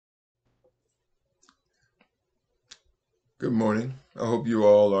Good morning. I hope you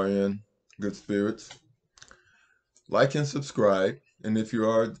all are in good spirits. Like and subscribe. And if you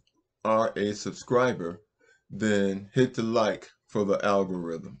are a subscriber, then hit the like for the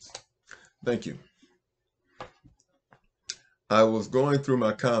algorithms. Thank you. I was going through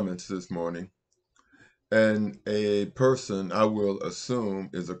my comments this morning, and a person I will assume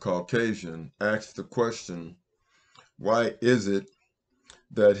is a Caucasian asked the question, why is it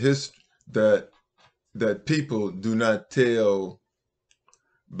that that people do not tell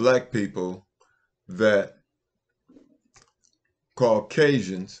black people that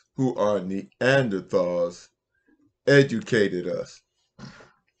Caucasians, who are Neanderthals, educated us?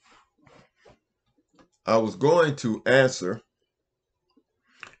 I was going to answer,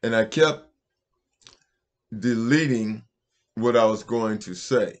 and I kept deleting what I was going to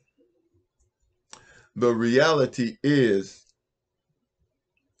say. The reality is,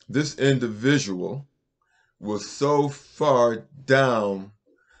 this individual was so far down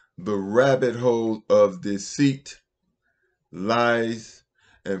the rabbit hole of deceit, lies,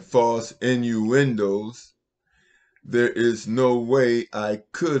 and false innuendos, there is no way I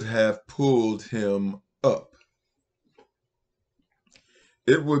could have pulled him up.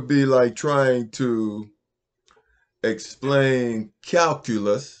 It would be like trying to explain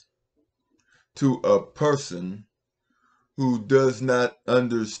calculus to a person who does not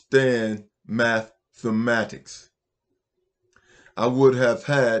understand mathematics. I would have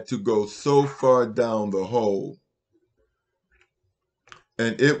had to go so far down the hole,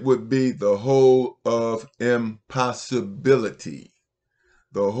 and it would be the hole of impossibility.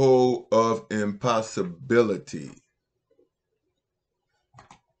 The hole of impossibility.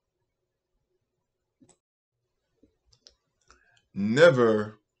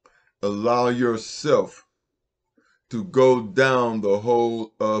 Never allow yourself to go down the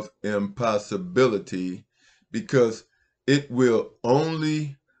hole of impossibility, because it will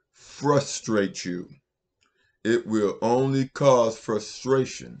only frustrate you. It will only cause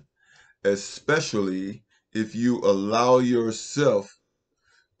frustration, especially if you allow yourself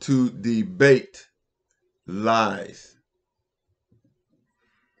to debate lies.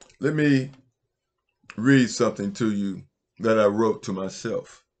 Let me read something to you that I wrote to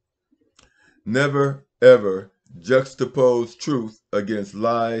myself. Never, ever juxtapose truth against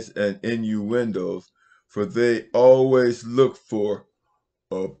lies and innuendos, for they always look for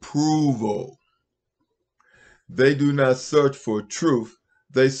approval. They do not search for truth,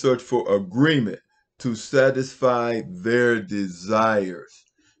 they search for agreement to satisfy their desires.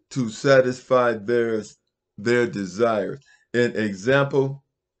 To satisfy their desires. An example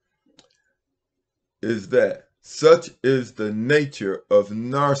is that such is the nature of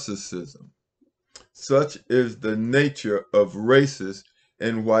narcissism. Such is the nature of racists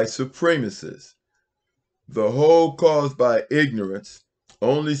and white supremacists. The whole caused by ignorance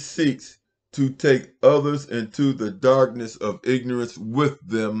only seeks to take others into the darkness of ignorance with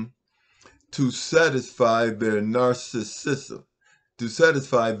them to satisfy their narcissism. To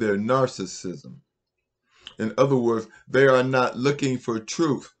satisfy their narcissism. In other words, they are not looking for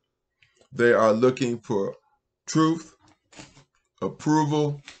truth. They are looking for truth,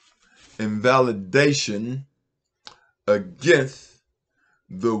 approval, and validation against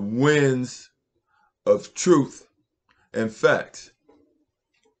the winds of truth and facts.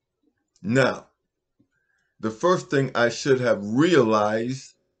 Now, the first thing I should have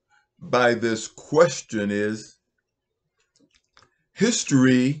realized by this question is,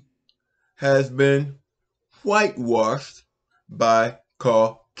 history has been whitewashed by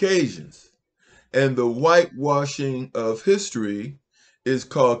Caucasians. And the whitewashing of history is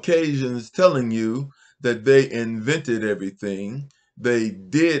Caucasians telling you that they invented everything, they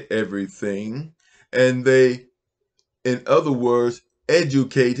did everything, and they, in other words,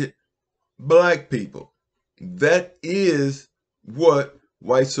 educated black people. That is what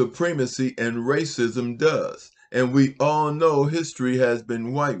white supremacy and racism does. And we all know history has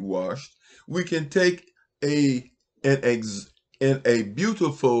been whitewashed. We can take a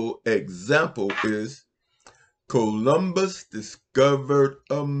beautiful example is Columbus discovered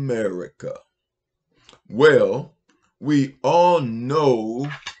America. Well, we all know,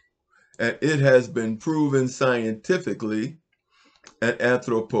 and it has been proven scientifically and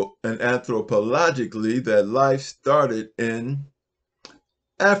anthropologically, that life started in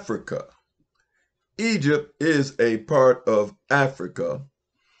Africa. Egypt is a part of Africa,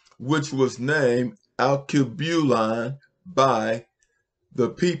 which was named Alkebulan by the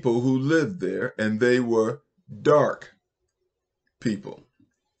people who lived there, and they were dark people.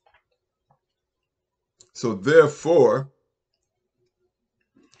 So therefore,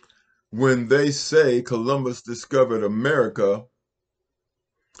 when they say Columbus discovered America,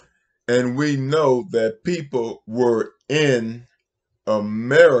 and we know that people were in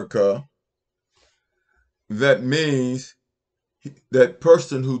America, that means that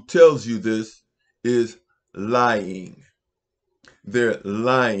person who tells you this is lying. They're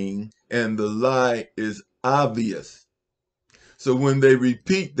lying, and the lie is obvious. So when they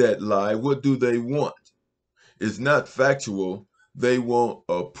repeat that lie, what do they want? It's not factual. They want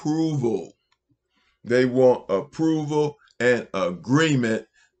approval. They want approval and agreement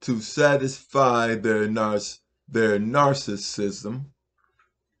to satisfy their narcissism,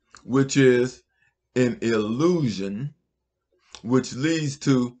 which is an illusion, which leads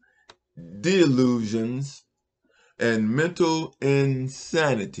to delusions and mental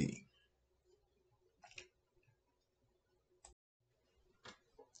insanity.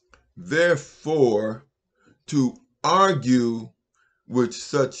 Therefore, to argue with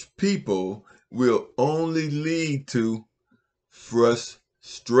such people will only lead to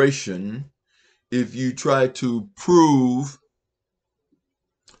frustration if you try to prove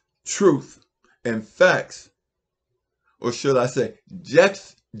truth and facts, or should I say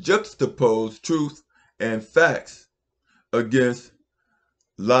juxtapose truth and facts against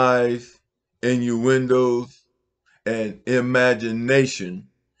lies, innuendos, and imagination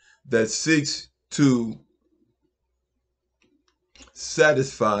that seeks to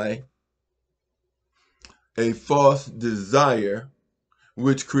satisfy a false desire,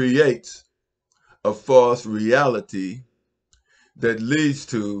 which creates a false reality that leads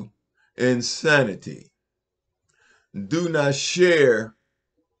to insanity. Do not share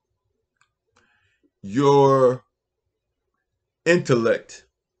your intellect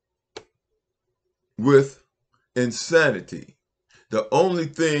with insanity. The only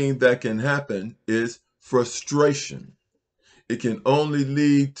thing that can happen is frustration. It can only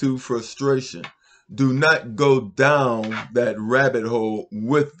lead to frustration. Do not go down that rabbit hole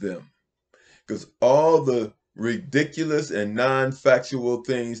with them, because all the ridiculous and non-factual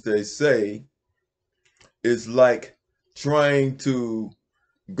things they say is like trying to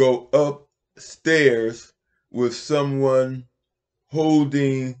go upstairs with someone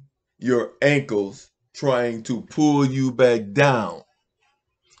holding your ankles, trying to pull you back down,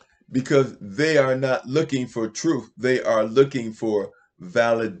 because they are not looking for truth. They are looking for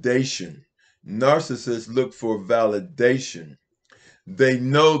validation. Narcissists look for validation. They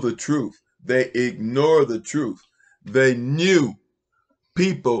know the truth. They ignore the truth. They knew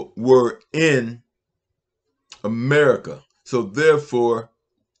people were in America. So therefore,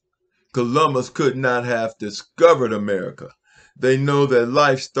 Columbus could not have discovered America. They know that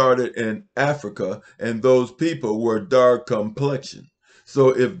life started in Africa, and those people were dark complexion. So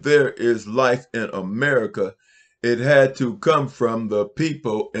if there is life in America, it had to come from the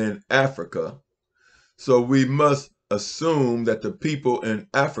people in Africa. So we must assume that the people in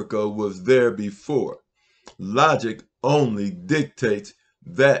Africa was there before. Logic only dictates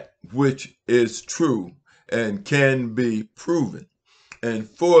that which is true and can be proven. And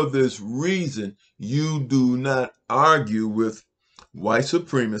for this reason, you do not argue with white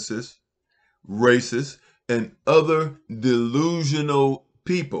supremacists, racists, and other delusional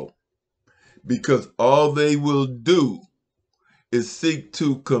people, because all they will do is seek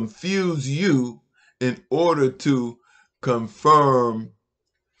to confuse you in order to confirm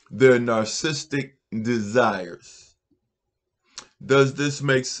their narcissistic desires. Does this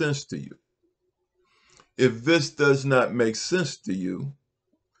make sense to you? If this does not make sense to you,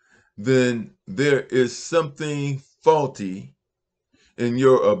 then there is something faulty in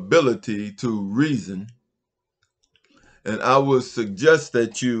your ability to reason. And I would suggest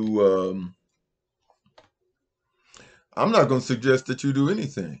that you, I'm not going to suggest that you do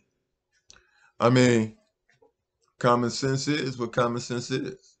anything. I mean, common sense is what common sense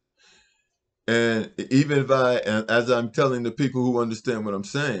is. And even if and as I'm telling the people who understand what I'm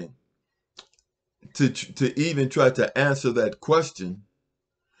saying, to even try to answer that question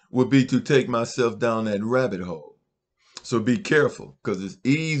would be to take myself down that rabbit hole. So be careful, because it's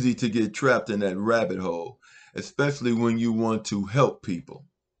easy to get trapped in that rabbit hole, especially when you want to help people.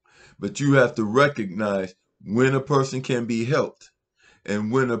 But you have to recognize when a person can be helped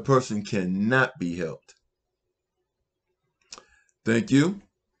and when a person cannot be helped. Thank you.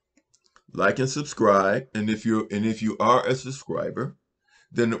 Like and subscribe. And if you are a subscriber,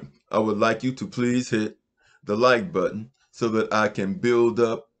 then I would like you to please hit the like button so that I can build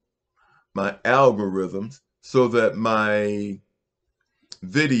up my algorithms so that my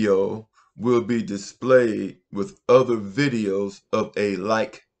video will be displayed with other videos of a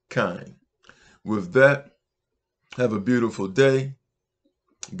like kind. With that, have a beautiful day.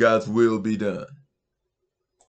 God's will be done.